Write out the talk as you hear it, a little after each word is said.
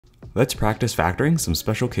Let's practice factoring some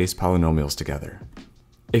special case polynomials together.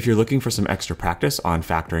 If you're looking for some extra practice on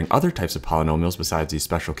factoring other types of polynomials besides these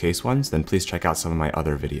special case ones, then please check out some of my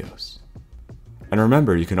other videos. And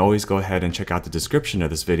remember, you can always go ahead and check out the description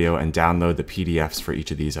of this video and download the PDFs for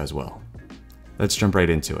each of these as well. Let's jump right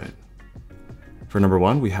into it. For number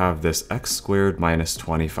 1, we have this x squared minus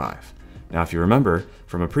 25. Now, if you remember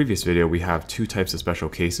from a previous video, we have two types of special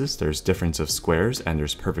cases. There's difference of squares and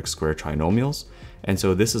there's perfect square trinomials. And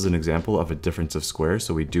so this is an example of a difference of squares.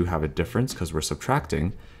 So we do have a difference because we're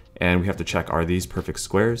subtracting, and we have to check, are these perfect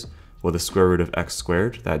squares? Well, the square root of x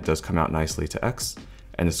squared, that does come out nicely to x,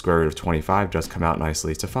 and the square root of 25 does come out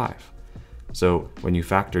nicely to 5. So when you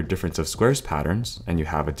factor difference of squares patterns, and you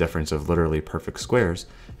have a difference of literally perfect squares,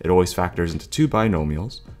 it always factors into two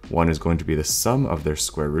binomials. One is going to be the sum of their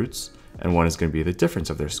square roots, and one is going to be the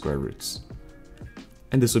difference of their square roots.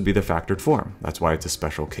 And this would be the factored form. That's why it's a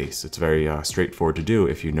special case. It's very straightforward to do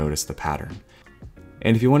if you notice the pattern.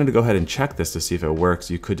 And if you wanted to go ahead and check this to see if it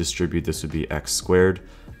works, you could distribute this would be x squared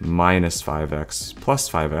minus 5x plus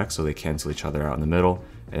 5x, so they cancel each other out in the middle,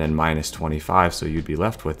 and then minus 25, so you'd be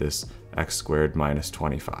left with this x squared minus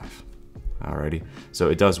 25. Alrighty, so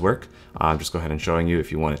it does work. I'm just go ahead and showing you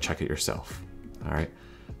if you want to check it yourself. All right.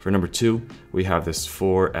 For number 2, we have this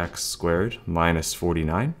 4x squared minus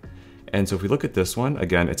 49. And so if we look at this one,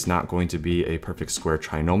 again, it's not going to be a perfect square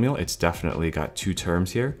trinomial. It's definitely got two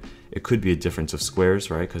terms here. It could be a difference of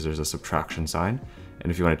squares, right? Because there's a subtraction sign.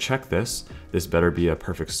 And if you want to check this, this better be a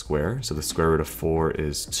perfect square. So the square root of 4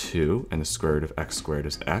 is 2, and the square root of x squared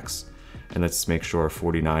is x. And let's make sure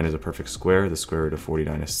 49 is a perfect square. The square root of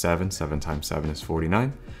 49 is 7. 7 times 7 is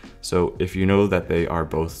 49. So if you know that they are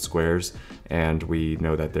both squares, and we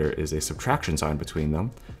know that there is a subtraction sign between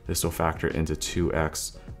them, this will factor into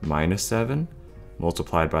 2x minus 7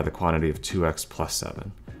 multiplied by the quantity of 2x plus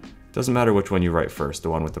 7. Doesn't matter which one you write first, the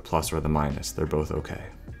one with the plus or the minus, they're both okay.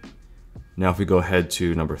 Now if we go ahead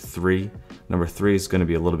to number 3 is going to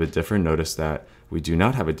be a little bit different. Notice that we do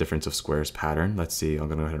not have a difference of squares pattern. Let's see, I'm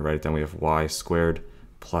going to go ahead and write it down. We have y squared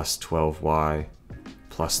plus 12y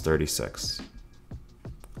plus 36.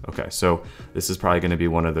 Okay, so this is probably going to be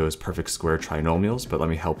one of those perfect square trinomials, but let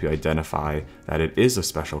me help you identify that it is a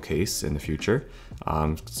special case in the future,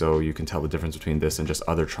 so you can tell the difference between this and just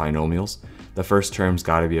other trinomials. The first term's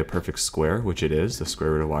got to be a perfect square, which it is. The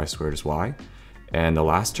square root of y squared is y. And the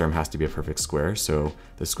last term has to be a perfect square, so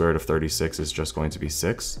the square root of 36 is just going to be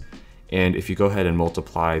 6. And if you go ahead and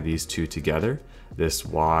multiply these two together, this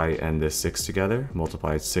y and this 6 together,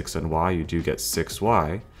 multiply 6 and y, you do get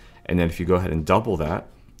 6y. And then if you go ahead and double that,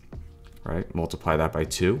 right, multiply that by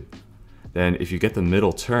 2, then if you get the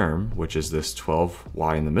middle term, which is this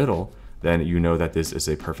 12y in the middle, then you know that this is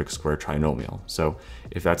a perfect square trinomial. So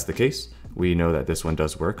if that's the case, we know that this one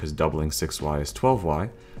does work because doubling 6y is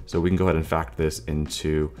 12y. So we can go ahead and factor this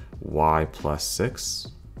into y plus 6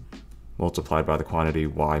 multiplied by the quantity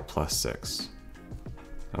y plus 6.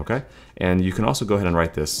 Okay, and you can also go ahead and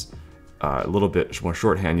write this a little bit more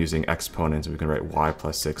shorthand using exponents. We can write y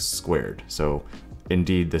plus 6 squared. So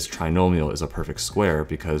indeed, this trinomial is a perfect square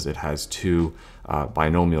because it has two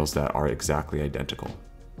binomials that are exactly identical.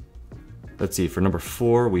 Let's see, for number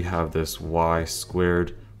 4, we have this y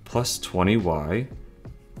squared plus 20y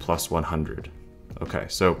plus 100. Okay,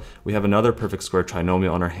 so we have another perfect square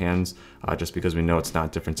trinomial on our hands just because we know it's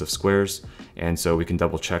not difference of squares. And so we can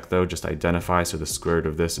double check though, just identify. So the square root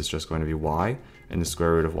of this is just going to be y, and the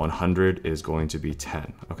square root of 100 is going to be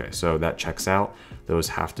 10. Okay, so that checks out. Those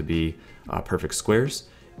have to be perfect squares.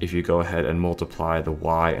 If you go ahead and multiply the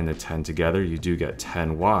y and the 10 together, you do get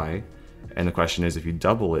 10y. And the question is, if you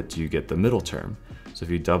double it, do you get the middle term? So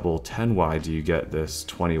if you double 10y, do you get this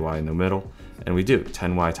 20y in the middle? And we do.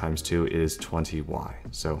 10y times 2 is 20y.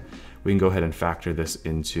 So we can go ahead and factor this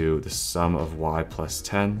into the sum of y plus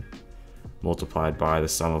 10 multiplied by the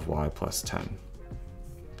sum of y plus 10.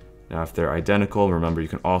 Now if they're identical, remember you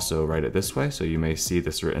can also write it this way. So you may see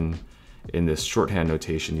this written in this shorthand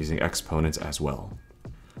notation using exponents as well.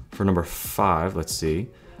 For number 5, let's see,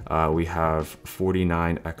 we have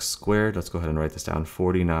 49x squared. Let's go ahead and write this down.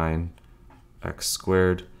 49x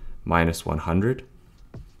squared minus 100.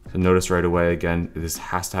 So notice right away, again, this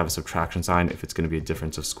has to have a subtraction sign if it's going to be a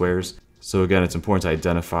difference of squares. So again, it's important to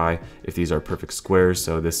identify if these are perfect squares.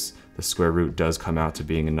 So the square root does come out to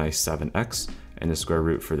being a nice 7x, and the square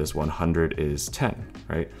root for this 100 is 10,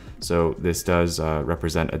 right? So this does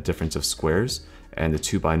represent a difference of squares, and the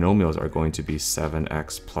two binomials are going to be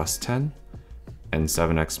 7x plus 10 and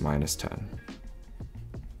 7x minus 10.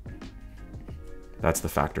 That's the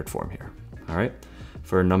factored form here, all right?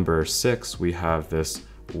 For number 6, we have this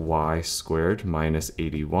y squared minus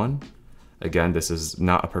 81 Again, this is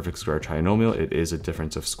not a perfect square trinomial, it is a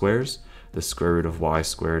difference of squares. The square root of y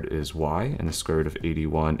squared is y, and the square root of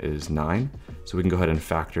 81 is 9. So we can go ahead and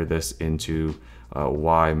factor this into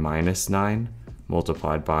y minus 9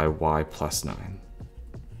 multiplied by y plus 9.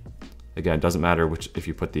 Again, it doesn't matter if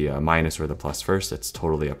you put the minus or the plus first, it's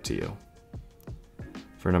totally up to you.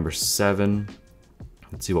 For number 7,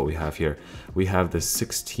 let's see what we have here. We have the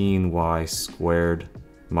 16y squared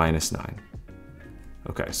minus 9.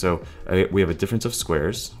 Okay, so we have a difference of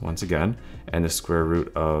squares, once again, and the square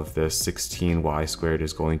root of the 16y squared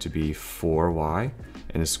is going to be 4y,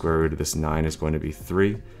 and the square root of this 9 is going to be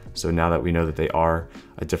 3. So now that we know that they are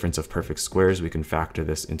a difference of perfect squares, we can factor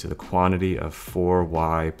this into the quantity of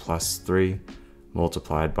 4y plus 3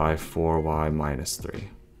 multiplied by 4y minus 3.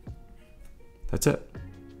 That's it.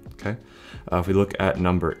 Okay. If we look at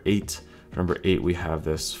number 8, for number 8 we have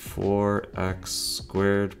this 4x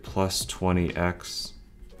squared plus 20x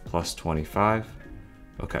plus 25.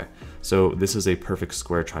 Okay, so this is a perfect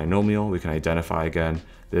square trinomial. We can identify again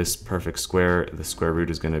this perfect square. The square root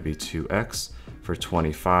is going to be 2x. For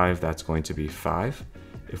 25, that's going to be 5.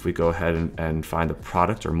 If we go ahead and find the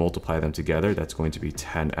product or multiply them together, that's going to be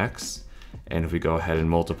 10x. And if we go ahead and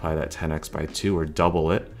multiply that 10x by 2 or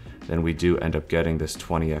double it, then we do end up getting this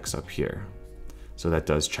 20x up here. So that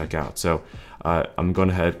does check out. So I'm going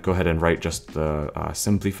to go ahead and write just the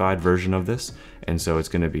simplified version of this. And so it's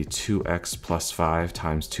going to be 2x plus 5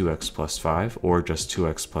 times 2x plus 5, or just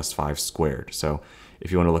 2x plus 5 squared. So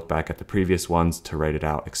if you want to look back at the previous ones to write it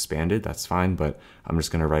out expanded, that's fine, but I'm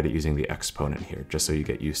just going to write it using the exponent here, just so you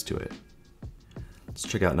get used to it. Let's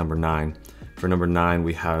check out number 9. For number 9,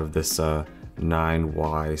 we have this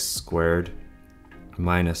 9y squared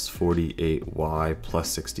minus 48y plus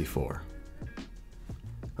 64.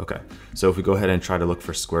 Okay, so if we go ahead and try to look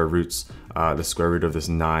for square roots, the square root of this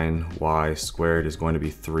 9y squared is going to be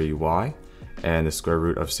 3y, and the square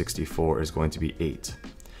root of 64 is going to be 8.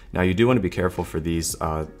 Now you do want to be careful for these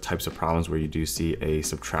types of problems where you do see a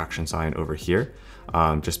subtraction sign over here,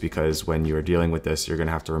 just because when you are dealing with this, you're going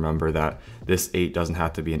to have to remember that this 8 doesn't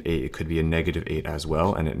have to be an 8, it could be a negative 8 as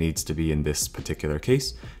well, and it needs to be in this particular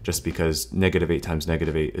case, just because negative 8 times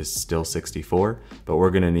negative 8 is still 64, but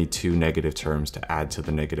we're going to need two negative terms to add to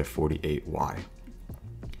the negative 48y.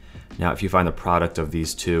 Now if you find the product of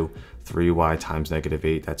these two, 3y times negative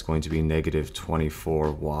 8, that's going to be negative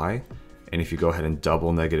 24y. And if you go ahead and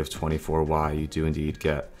double negative 24y, you do indeed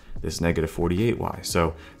get this negative 48y.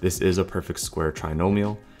 So this is a perfect square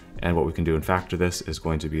trinomial. And what we can do and factor this is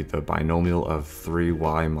going to be the binomial of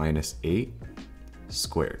 3y minus 8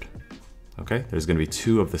 squared. Okay, there's going to be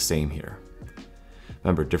two of the same here.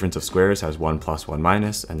 Remember, difference of squares has 1 plus 1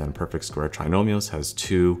 minus, and then perfect square trinomials has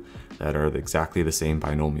two that are exactly the same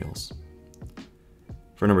binomials.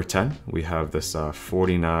 For number 10, we have this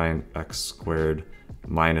 49x squared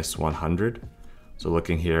minus 100. So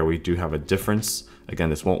looking here, we do have a difference. Again,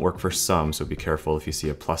 this won't work for sum, so be careful if you see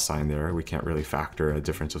a plus sign there. We can't really factor a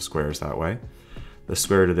difference of squares that way. The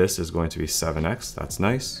square root of this is going to be 7x, that's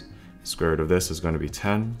nice. The square root of this is going to be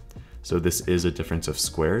 10. So this is a difference of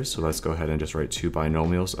squares, so let's go ahead and just write two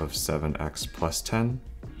binomials of 7x plus 10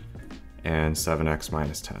 and 7x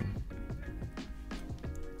minus 10.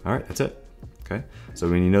 All right, that's it. Okay, so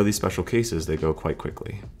when you know these special cases, they go quite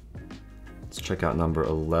quickly. Let's check out number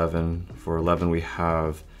 11. For 11, we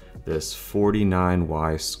have this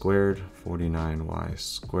 49y squared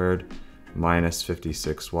minus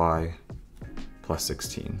 56y plus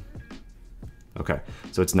 16. Okay,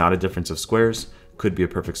 so it's not a difference of squares. Could be a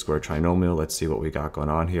perfect square trinomial. Let's see what we got going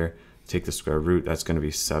on here. Take the square root, that's going to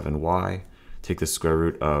be 7y. Take the square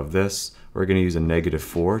root of this. We're going to use a negative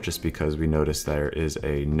 4 just because we notice there is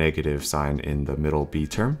a negative sign in the middle b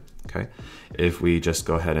term. Okay, if we just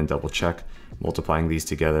go ahead and double check, multiplying these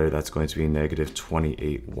together, that's going to be negative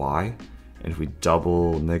 28y. And if we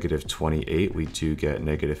double negative 28, we do get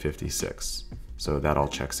negative 56. So that all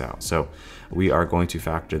checks out. So we are going to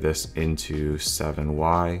factor this into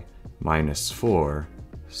 7y minus 4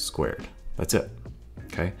 squared. That's it.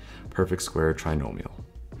 Okay, perfect square trinomial.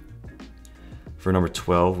 For number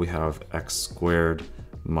 12, we have x squared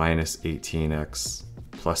minus 18x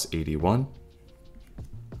plus 81.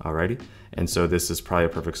 Alrighty, and so this is probably a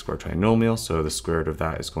perfect square trinomial, so the square root of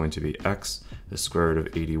that is going to be x. The square root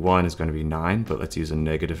of 81 is going to be 9, but let's use a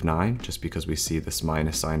negative 9 just because we see this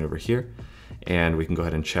minus sign over here. And we can go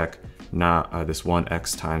ahead and check this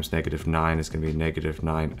 1x times negative 9 is going to be negative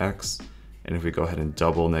 9x. And if we go ahead and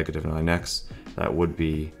double negative 9x, that would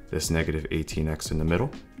be this negative 18x in the middle.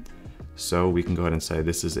 So we can go ahead and say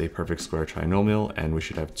this is a perfect square trinomial, and we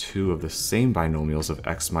should have two of the same binomials of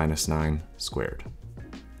x minus 9 squared.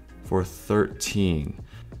 For 13,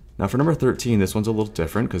 Now for number 13, this one's a little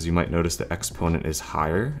different because you might notice the exponent is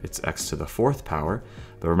higher. It's x to the 4th power.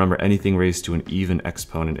 But remember, anything raised to an even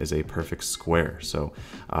exponent is a perfect square. So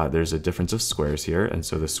there's a difference of squares here. And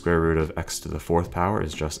so the square root of x to the 4th power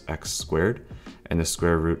is just x squared. And the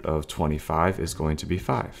square root of 25 is going to be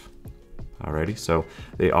 5. Alrighty, so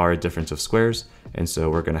they are a difference of squares. And so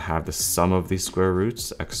we're going to have the sum of these square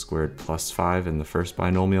roots, x squared plus 5 in the first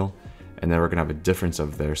binomial. And then we're going to have a difference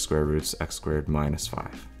of their square roots, x squared minus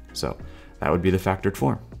 5. So that would be the factored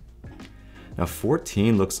form. Now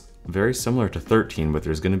 14 looks very similar to 13, but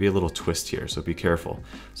there's going to be a little twist here, so be careful.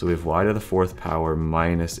 So we have y to the 4th power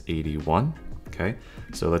minus 81. Okay,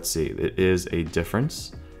 so let's see, it is a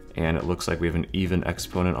difference, and it looks like we have an even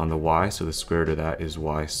exponent on the y, so the square root of that is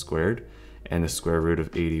y squared, and the square root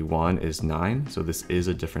of 81 is 9, so this is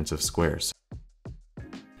a difference of squares.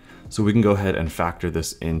 So we can go ahead and factor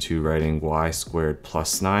this into writing y squared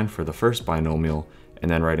plus 9 for the first binomial, and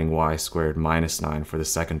then writing y squared minus 9 for the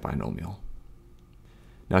second binomial.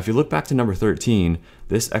 Now if you look back to number 13,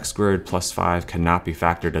 this x squared plus 5 cannot be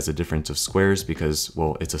factored as a difference of squares because,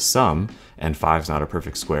 well, it's a sum, and 5 is not a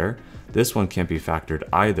perfect square. This one can't be factored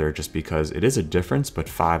either just because it is a difference, but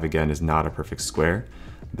 5 again is not a perfect square.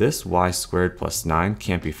 This y squared plus 9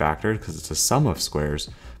 can't be factored because it's a sum of squares,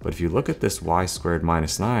 but if you look at this y squared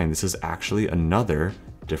minus 9, this is actually another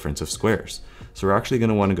difference of squares. So we're actually going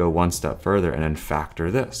to want to go one step further and then factor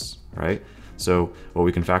this, right? So what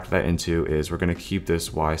we can factor that into is we're going to keep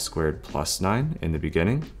this y squared plus 9 in the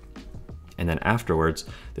beginning. And then afterwards,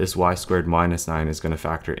 this y squared minus 9 is going to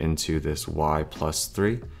factor into this y plus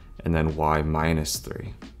 3 and then y minus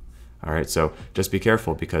 3. All right, so just be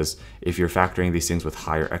careful because if you're factoring these things with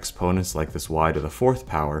higher exponents like this y to the 4th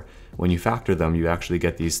power, when you factor them, you actually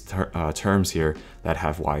get these terms here that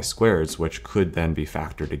have y squareds, which could then be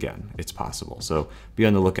factored again. It's possible, so be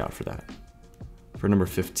on the lookout for that. For number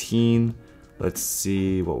 15, let's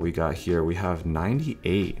see what we got here. We have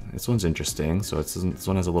 98. This one's interesting, so this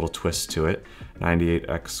one has a little twist to it.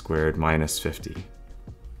 98x squared minus 50.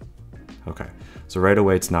 Okay, so right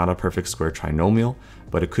away it's not a perfect square trinomial,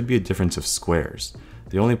 but it could be a difference of squares.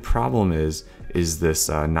 The only problem is this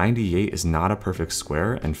 98 is not a perfect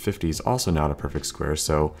square and 50 is also not a perfect square,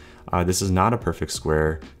 so this is not a perfect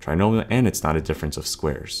square trinomial and it's not a difference of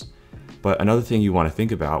squares. But another thing you want to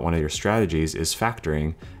think about, one of your strategies, is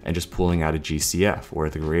factoring and just pulling out a GCF, or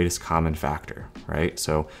the greatest common factor, right?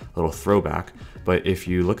 So a little throwback, but if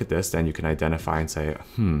you look at this, then you can identify and say,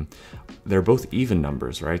 they're both even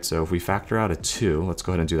numbers, right? So if we factor out a 2, let's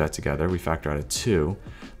go ahead and do that together. We factor out a 2,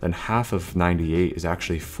 then half of 98 is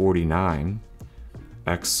actually 49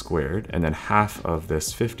 x squared, and then half of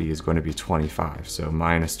this 50 is going to be 25, so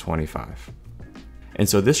minus 25. And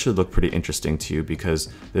so this should look pretty interesting to you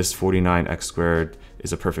because this 49x squared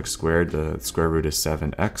is a perfect square. The square root is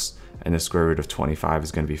 7x, and the square root of 25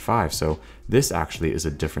 is going to be 5. So this actually is a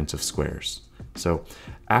difference of squares. So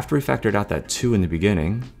after we factored out that 2 in the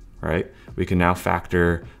beginning, right, we can now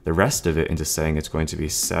factor the rest of it into saying it's going to be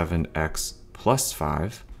 7x plus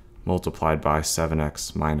 5 multiplied by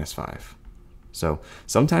 7x minus 5. So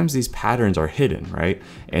sometimes these patterns are hidden, right?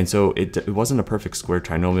 And so it wasn't a perfect square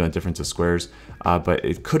trinomial and difference of squares, but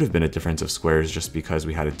it could have been a difference of squares just because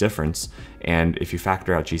we had a difference. And if you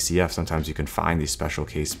factor out GCF, sometimes you can find these special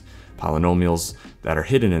case polynomials that are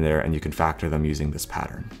hidden in there and you can factor them using this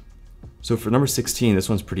pattern. So for number 16, this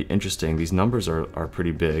one's pretty interesting. These numbers are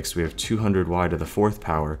pretty big. So we have 200y to the 4th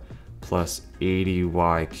power plus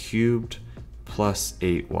 80y cubed plus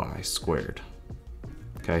 8y squared.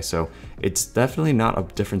 Okay, so it's definitely not a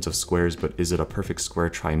difference of squares, but is it a perfect square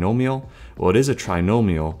trinomial? Well, it is a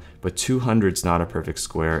trinomial, but 200 is not a perfect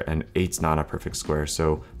square and 8's not a perfect square.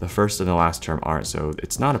 So the first and the last term aren't, so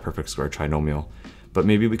it's not a perfect square trinomial, but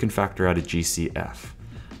maybe we can factor out a GCF.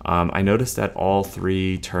 I noticed that all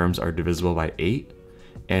 3 terms are divisible by 8,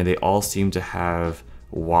 and they all seem to have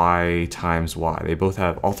y times y. They both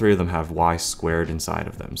have, all 3 of them have y squared inside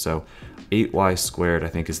of them. So 8y squared, I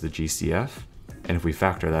think, is the GCF. And if we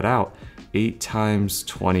factor that out, 8 times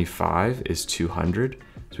 25 is 200.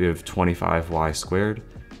 So we have 25y squared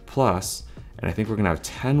plus, and I think we're going to have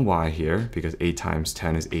 10y here because 8 times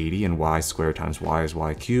 10 is 80 and y squared times y is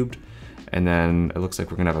y cubed. And then it looks like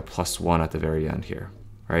we're going to have a plus 1 at the very end here,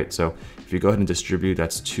 right? So if you go ahead and distribute,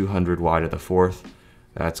 that's 200y to the 4th.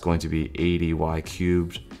 That's going to be 80y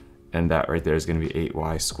cubed. And that right there is going to be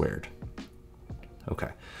 8y squared.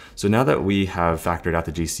 Okay, so now that we have factored out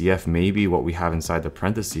the GCF, maybe what we have inside the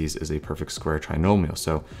parentheses is a perfect square trinomial.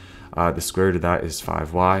 So the square root of that is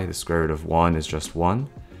 5y, the square root of 1 is just 1.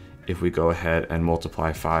 If we go ahead and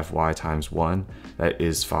multiply 5y times 1, that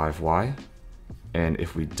is 5y. And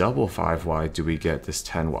if we double 5y, do we get this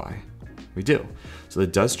 10y? We do. So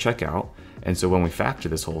it does check out. And so when we factor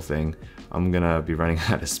this whole thing, I'm gonna be running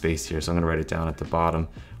out of space here, so I'm gonna write it down at the bottom.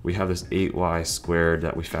 We have this 8y squared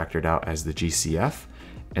that we factored out as the GCF,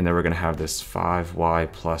 and then we're gonna have this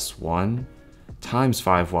 5y plus 1 times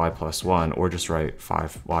 5y plus 1, or just write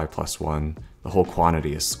 5y plus 1, the whole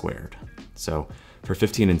quantity is squared. So for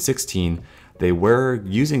 15 and 16, they were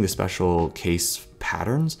using the special case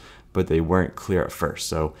patterns, but they weren't clear at first.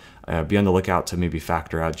 So be on the lookout to maybe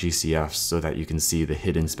factor out GCFs so that you can see the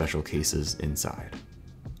hidden special cases inside.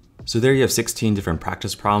 So there you have 16 different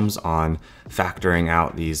practice problems on factoring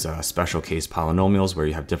out these special case polynomials where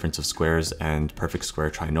you have difference of squares and perfect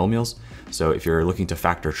square trinomials. So if you're looking to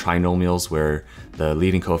factor trinomials where the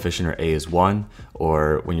leading coefficient or a is 1,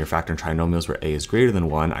 or when you're factoring trinomials where a is greater than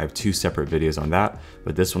 1, I have 2 separate videos on that,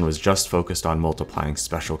 but this one was just focused on multiplying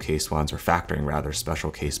special case ones, or factoring rather,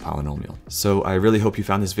 special case polynomial. So I really hope you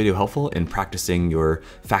found this video helpful in practicing your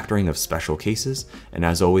factoring of special cases, and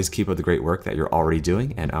as always, keep up the great work that you're already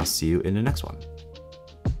doing, and I'll see you in the next one.